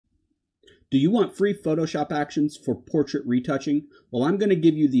Do you want free Photoshop actions for portrait retouching? Well, I'm going to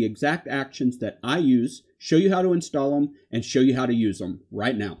give you the exact actions that I use, show you how to install them, and show you how to use them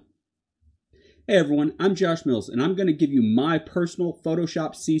right now. Hey everyone, I'm Josh Mills, and I'm going to give you my personal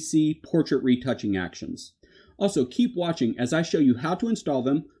Photoshop CC portrait retouching actions. Also, keep watching as I show you how to install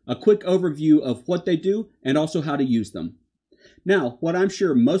them, a quick overview of what they do, and also how to use them. Now, what I'm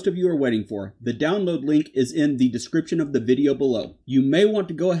sure most of you are waiting for, the download link is in the description of the video below. You may want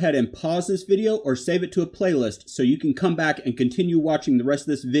to go ahead and pause this video or save it to a playlist so you can come back and continue watching the rest of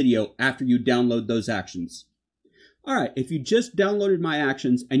this video after you download those actions. Alright, if you just downloaded my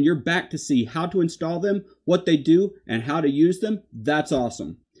actions and you're back to see how to install them, what they do, and how to use them, that's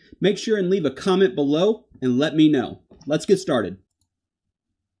awesome. Make sure and leave a comment below and let me know. Let's get started.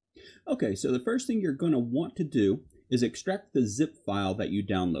 Okay, so the first thing you're going to want to do is extract the zip file that you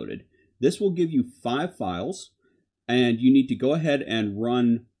downloaded. This will give you 5 files, and you need to go ahead and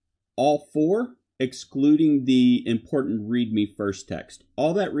run all 4, excluding the important README first text.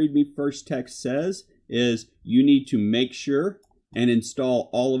 All that README first text says is you need to make sure and install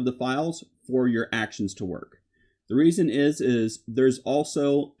all of the files for your actions to work. The reason is there's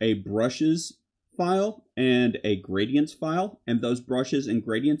also a brushes file and a gradients file, and those brushes and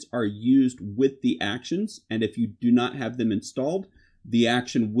gradients are used with the actions, and if you do not have them installed, the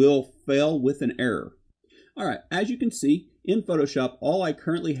action will fail with an error. Alright, as you can see, in Photoshop, all I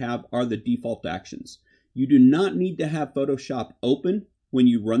currently have are the default actions. You do not need to have Photoshop open when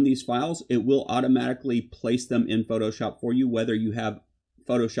you run these files. It will automatically place them in Photoshop for you, whether you have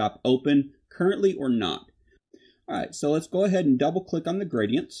Photoshop open currently or not. Alright, so let's go ahead and double click on the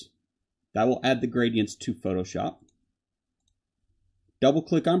gradients. That will add the gradients to Photoshop. Double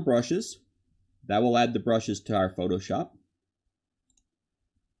click on brushes. That will add the brushes to our Photoshop.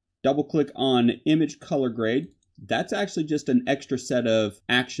 Double click on image color grade. That's actually just an extra set of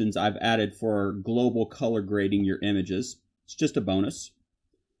actions I've added for global color grading your images. It's just a bonus.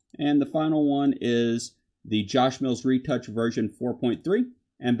 And the final one is the Josh Mills Retouch version 4.3,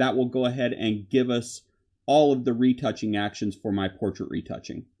 and that will go ahead and give us all of the retouching actions for my portrait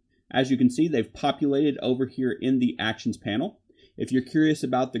retouching. As you can see, they've populated over here in the Actions panel. If you're curious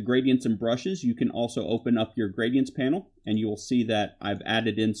about the gradients and brushes, you can also open up your Gradients panel, and you will see that I've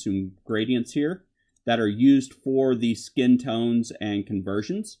added in some gradients here that are used for the skin tones and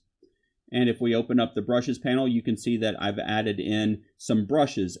conversions. And if we open up the Brushes panel, you can see that I've added in some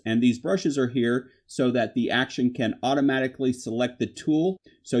brushes. And these brushes are here so that the action can automatically select the tool,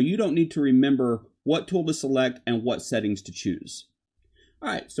 so you don't need to remember what tool to select and what settings to choose.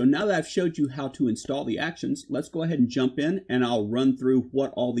 Alright, so now that I've showed you how to install the actions, let's go ahead and jump in and I'll run through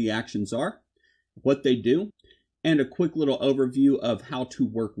what all the actions are, what they do, and a quick little overview of how to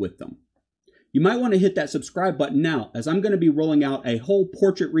work with them. You might want to hit that subscribe button now, as I'm going to be rolling out a whole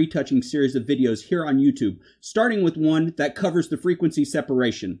portrait retouching series of videos here on YouTube, starting with one that covers the frequency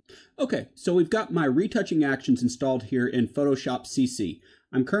separation. Okay, so we've got my retouching actions installed here in Photoshop CC.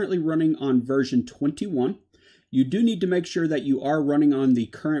 I'm currently running on version 21. You do need to make sure that you are running on the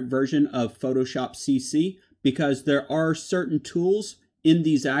current version of Photoshop CC, because there are certain tools in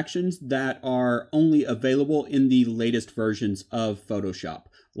these actions that are only available in the latest versions of Photoshop,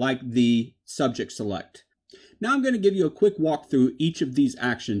 like the subject select. Now I'm going to give you a quick walk through each of these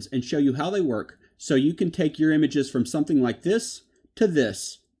actions and show you how they work, so you can take your images from something like this to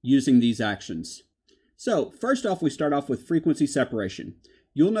this using these actions. So first off, we start off with frequency separation.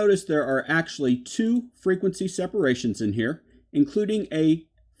 You'll notice there are actually 2 frequency separations in here, including a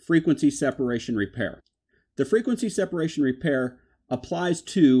frequency separation repair. The frequency separation repair applies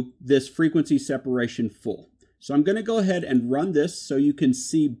to this frequency separation full. So I'm going to go ahead and run this so you can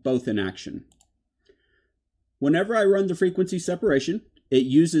see both in action. Whenever I run the frequency separation, it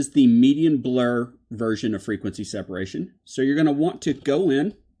uses the median blur version of frequency separation. So you're going to want to go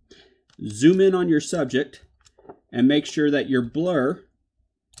in, zoom in on your subject, and make sure that your blur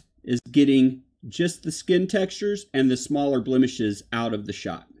is getting just the skin textures and the smaller blemishes out of the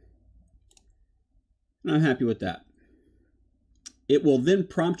shot. And I'm happy with that. It will then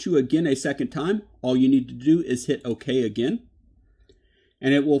prompt you again a second time. All you need to do is hit OK again,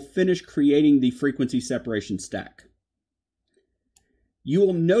 and it will finish creating the frequency separation stack. You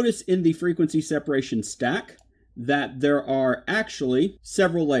will notice in the frequency separation stack that there are actually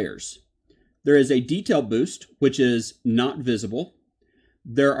several layers. There is a detail boost, which is not visible.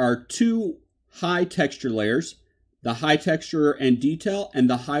 There are 2 high texture layers, the high texture and detail and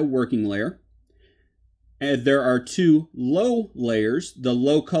the high working layer. And there are 2 low layers, the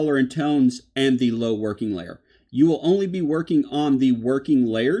low color and tones and the low working layer. You will only be working on the working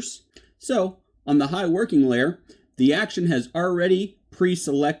layers. So on the high working layer, the action has already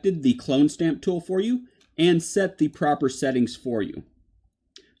pre-selected the clone stamp tool for you and set the proper settings for you.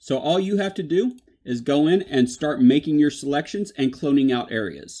 So all you have to do is go in and start making your selections and cloning out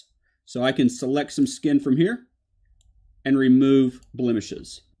areas. So I can select some skin from here and remove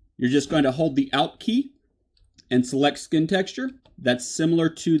blemishes. You're just going to hold the Alt key and select skin texture that's similar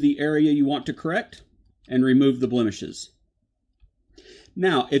to the area you want to correct and remove the blemishes.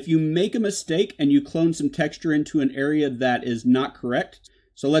 Now, if you make a mistake and you clone some texture into an area that is not correct,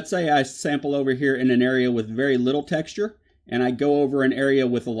 so let's say I sample over here in an area with very little texture, and I go over an area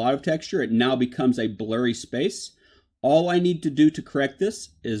with a lot of texture, it now becomes a blurry space. All I need to do to correct this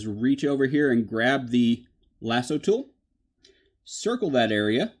is reach over here and grab the lasso tool, circle that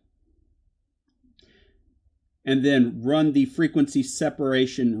area, and then run the frequency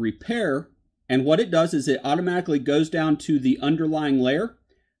separation repair. And what it does is it automatically goes down to the underlying layer,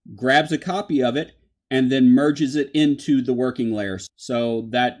 grabs a copy of it, and then merges it into the working layer. So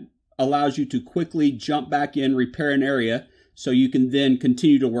that allows you to quickly jump back in, repair an area, so you can then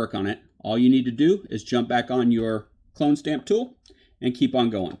continue to work on it. All you need to do is jump back on your clone stamp tool and keep on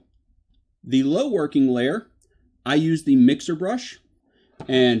going. The low working layer, I use the mixer brush,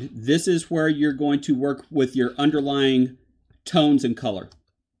 and this is where you're going to work with your underlying tones and color.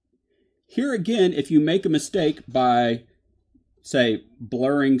 Here again, if you make a mistake by, say,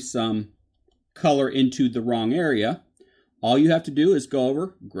 blurring some color into the wrong area, all you have to do is go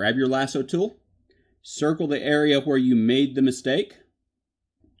over, grab your lasso tool, circle the area where you made the mistake,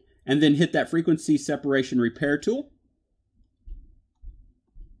 and then hit that frequency separation repair tool.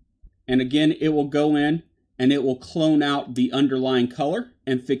 And again, it will go in and it will clone out the underlying color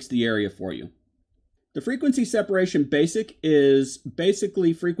and fix the area for you. The frequency separation basic is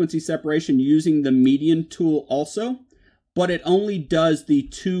basically frequency separation using the median tool also, but it only does the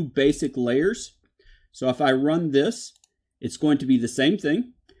two basic layers. So if I run this, it's going to be the same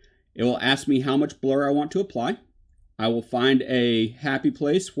thing. It will ask me how much blur I want to apply. I will find a happy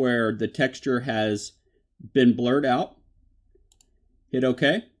place where the texture has been blurred out. Hit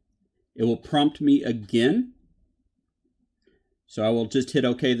OK. It will prompt me again. So I will just hit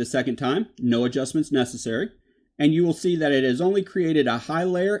OK the second time, no adjustments necessary. And you will see that it has only created a high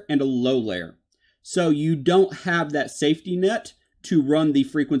layer and a low layer. So you don't have that safety net to run the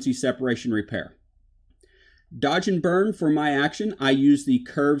frequency separation repair. Dodge and burn for my action, I use the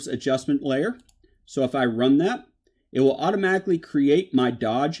curves adjustment layer. So if I run that, it will automatically create my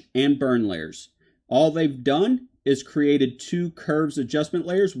dodge and burn layers. All they've done is created two curves adjustment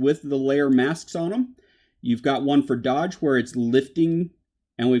layers with the layer masks on them. You've got one for dodge where it's lifting,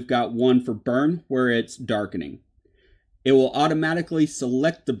 and we've got one for burn where it's darkening. It will automatically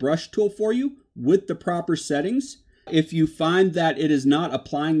select the brush tool for you with the proper settings. If you find that it is not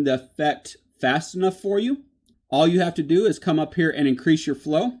applying the effect fast enough for you, all you have to do is come up here and increase your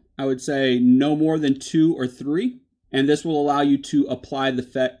flow. I would say no more than 2 or 3, and this will allow you to apply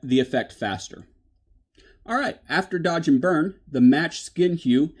the effect faster. All right, after dodge and burn, the match skin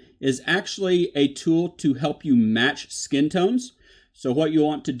hue is actually a tool to help you match skin tones. So what you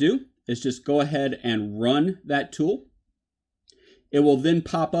want to do is just go ahead and run that tool. It will then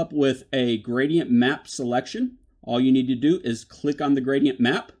pop up with a gradient map selection. All you need to do is click on the gradient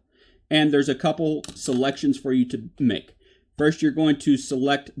map, and there's a couple selections for you to make. First, you're going to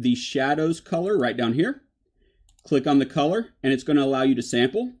select the shadows color right down here. Click on the color, and it's going to allow you to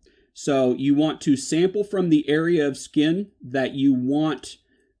sample. So you want to sample from the area of skin that you want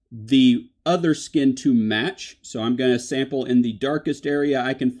the other skin to match. So I'm going to sample in the darkest area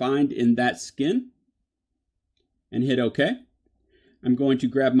I can find in that skin and hit OK. I'm going to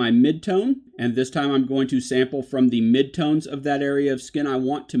grab my midtone, and this time I'm going to sample from the midtones of that area of skin I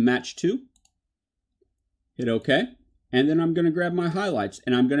want to match to. Hit OK. And then I'm going to grab my highlights,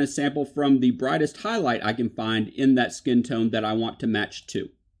 and I'm going to sample from the brightest highlight I can find in that skin tone that I want to match to.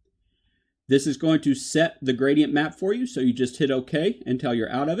 This is going to set the gradient map for you, so you just hit OK until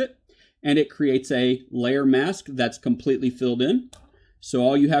you're out of it, and it creates a layer mask that's completely filled in. So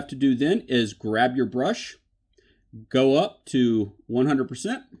all you have to do then is grab your brush, go up to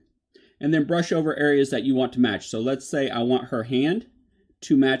 100%, and then brush over areas that you want to match. So let's say I want her hand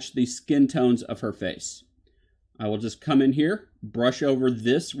to match the skin tones of her face. I will just come in here, brush over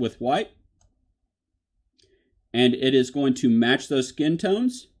this with white, and it is going to match those skin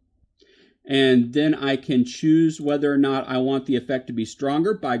tones. And then I can choose whether or not I want the effect to be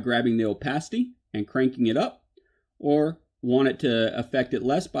stronger by grabbing the opacity and cranking it up, or want it to affect it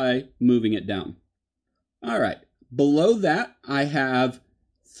less by moving it down. All right, below that I have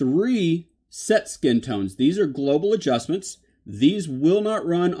 3 set skin tones. These are global adjustments. These will not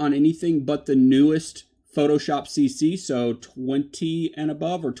run on anything but the newest Photoshop CC, so 20 and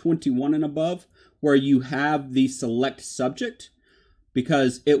above or 21 and above, where you have the select subject,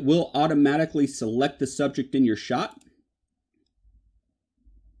 because it will automatically select the subject in your shot.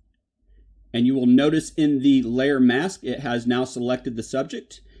 And you will notice in the layer mask, it has now selected the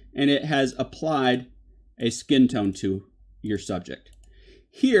subject and it has applied a skin tone to your subject.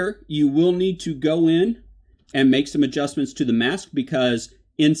 Here, you will need to go in and make some adjustments to the mask, because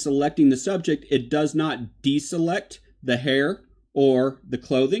in selecting the subject, it does not deselect the hair or the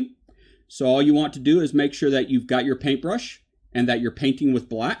clothing. So all you want to do is make sure that you've got your paintbrush and that you're painting with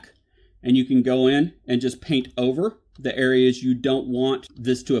black, and you can go in and just paint over the areas you don't want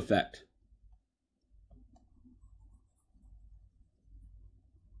this to affect.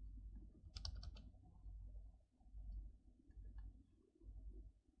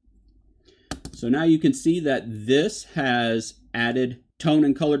 So now you can see that this has added tone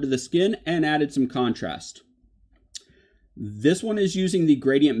and color to the skin and added some contrast. This one is using the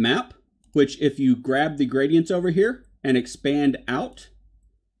gradient map, which if you grab the gradients over here and expand out,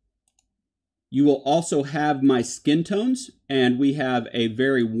 you will also have my skin tones, and we have a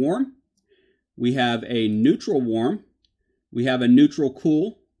very warm, we have a neutral warm, we have a neutral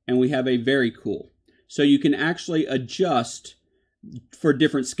cool, and we have a very cool. So you can actually adjust for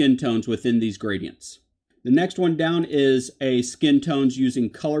different skin tones within these gradients. The next one down is a skin tones using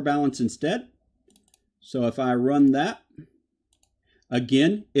color balance instead. So if I run that,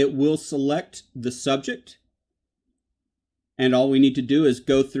 again, it will select the subject. And all we need to do is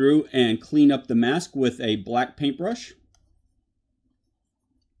go through and clean up the mask with a black paintbrush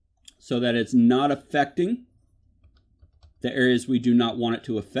so that it's not affecting the areas we do not want it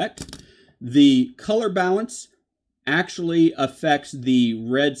to affect. The color balance actually affects the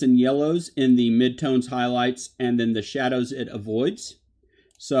reds and yellows in the midtones, highlights, and then the shadows it avoids.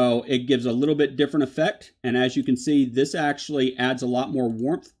 So it gives a little bit different effect. And as you can see, this actually adds a lot more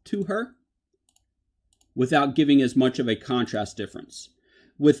warmth to her without giving as much of a contrast difference.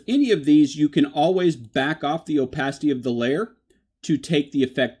 With any of these, you can always back off the opacity of the layer to take the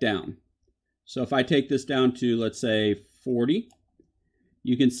effect down. So if I take this down to, let's say, 40,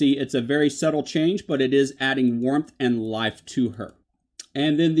 you can see it's a very subtle change, but it is adding warmth and life to her.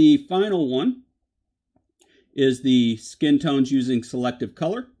 And then the final one is the skin tones using selective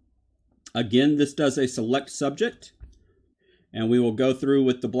color. Again, this does a select subject, and we will go through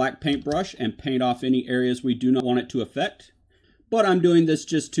with the black paintbrush and paint off any areas we do not want it to affect. But I'm doing this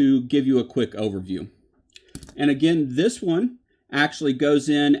just to give you a quick overview. And again, this one actually goes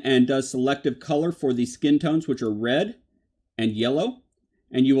in and does selective color for the skin tones, which are red and yellow.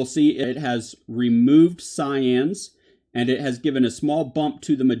 And you will see it has removed cyans, and it has given a small bump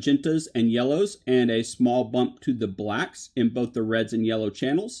to the magentas and yellows and a small bump to the blacks in both the reds and yellow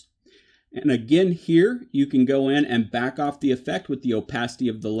channels. And again, here you can go in and back off the effect with the opacity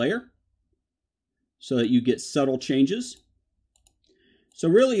of the layer so that you get subtle changes. So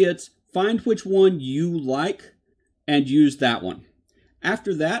really it's find which one you like and use that one.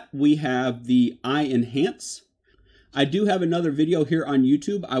 After that, we have the eye enhance. I do have another video here on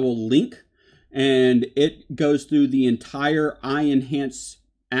YouTube I will link, and it goes through the entire eye enhance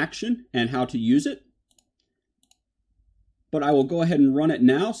action and how to use it. But I will go ahead and run it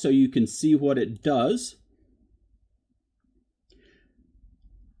now so you can see what it does.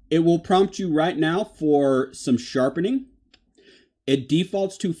 It will prompt you right now for some sharpening. It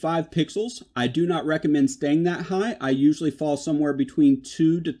defaults to 5 pixels. I do not recommend staying that high. I usually fall somewhere between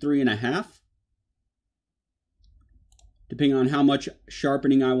 2 to 3.5. Depending on how much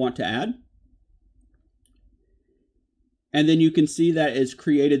sharpening I want to add. And then you can see that it's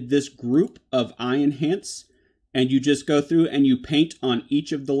created this group of eye enhance, and you just go through and you paint on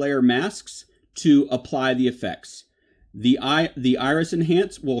each of the layer masks to apply the effects. The iris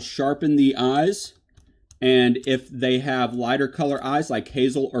enhance will sharpen the eyes, and if they have lighter color eyes like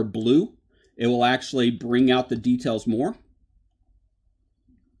hazel or blue, it will actually bring out the details more.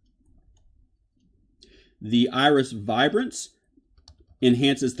 The iris vibrance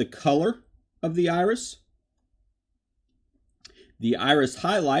enhances the color of the iris. The iris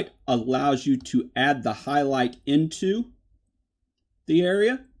highlight allows you to add the highlight into the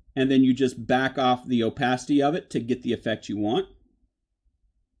area, and then you just back off the opacity of it to get the effect you want.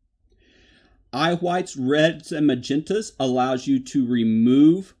 Eye whites, reds, and magentas allows you to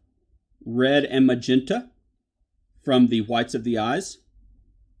remove red and magenta from the whites of the eyes.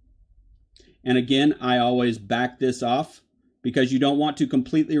 And again, I always back this off because you don't want to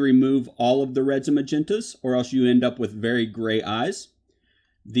completely remove all of the reds and magentas, or else you end up with very gray eyes.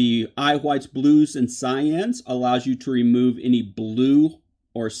 The eye whites, blues, and cyans allows you to remove any blue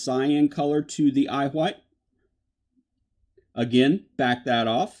or cyan color to the eye white. Again, back that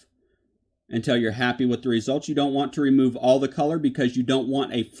off until you're happy with the results. You don't want to remove all the color because you don't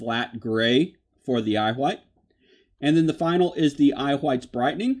want a flat gray for the eye white. And then the final is the eye whites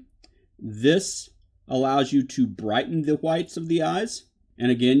brightening. This allows you to brighten the whites of the eyes. And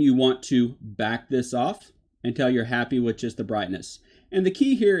again, you want to back this off until you're happy with just the brightness. And the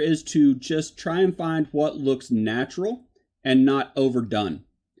key here is to just try and find what looks natural and not overdone.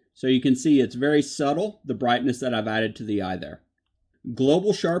 So you can see it's very subtle, the brightness that I've added to the eye there.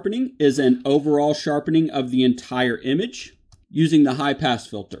 Global sharpening is an overall sharpening of the entire image using the high pass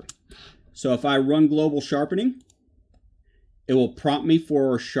filter. So if I run global sharpening, it will prompt me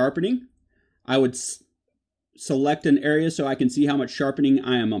for sharpening. I would select an area so I can see how much sharpening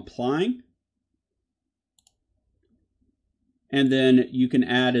I am applying. And then you can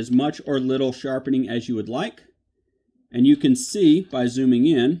add as much or little sharpening as you would like. And you can see by zooming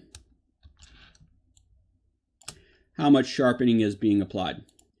in how much sharpening is being applied.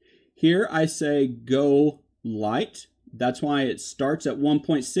 Here I say go light. That's why it starts at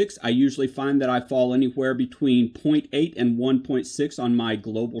 1.6. I usually find that I fall anywhere between 0.8 and 1.6 on my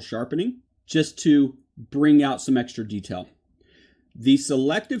global sharpening, just to bring out some extra detail. The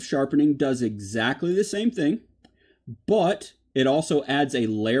selective sharpening does exactly the same thing, but it also adds a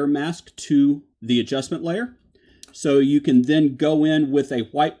layer mask to the adjustment layer. So you can then go in with a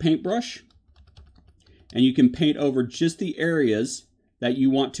white paintbrush and you can paint over just the areas that you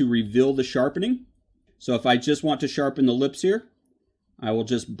want to reveal the sharpening. So if I just want to sharpen the lips here, I will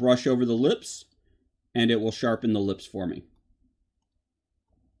just brush over the lips and it will sharpen the lips for me.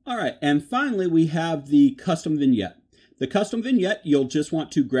 All right, and finally we have the custom vignette. The custom vignette, you'll just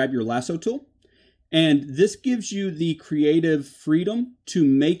want to grab your lasso tool, and this gives you the creative freedom to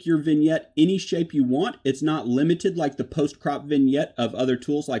make your vignette any shape you want. It's not limited like the post-crop vignette of other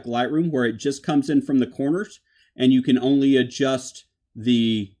tools like Lightroom, where it just comes in from the corners and you can only adjust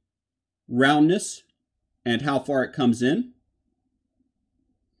the roundness and how far it comes in.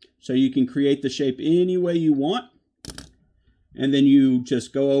 So you can create the shape any way you want. And then you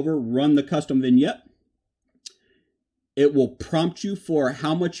just go over, run the custom vignette. It will prompt you for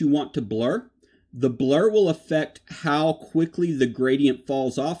how much you want to blur. The blur will affect how quickly the gradient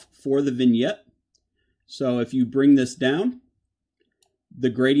falls off for the vignette. So if you bring this down, the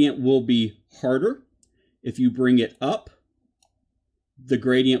gradient will be harder. If you bring it up, the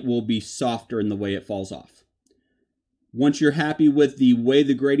gradient will be softer in the way it falls off. Once you're happy with the way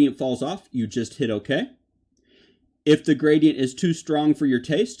the gradient falls off, you just hit OK. If the gradient is too strong for your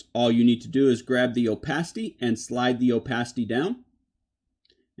taste, all you need to do is grab the opacity and slide the opacity down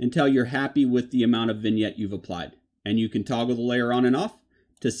until you're happy with the amount of vignette you've applied. And you can toggle the layer on and off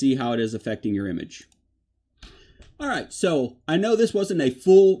to see how it is affecting your image. All right, so I know this wasn't a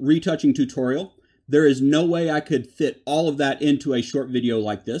full retouching tutorial. There is no way I could fit all of that into a short video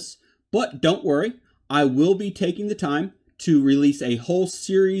like this, but don't worry, I will be taking the time to release a whole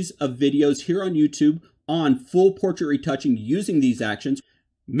series of videos here on YouTube on full portrait retouching using these actions.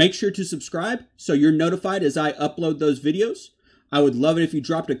 Make sure to subscribe so you're notified as I upload those videos. I would love it if you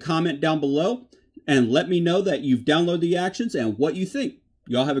dropped a comment down below and let me know that you've downloaded the actions and what you think.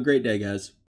 Y'all have a great day, guys.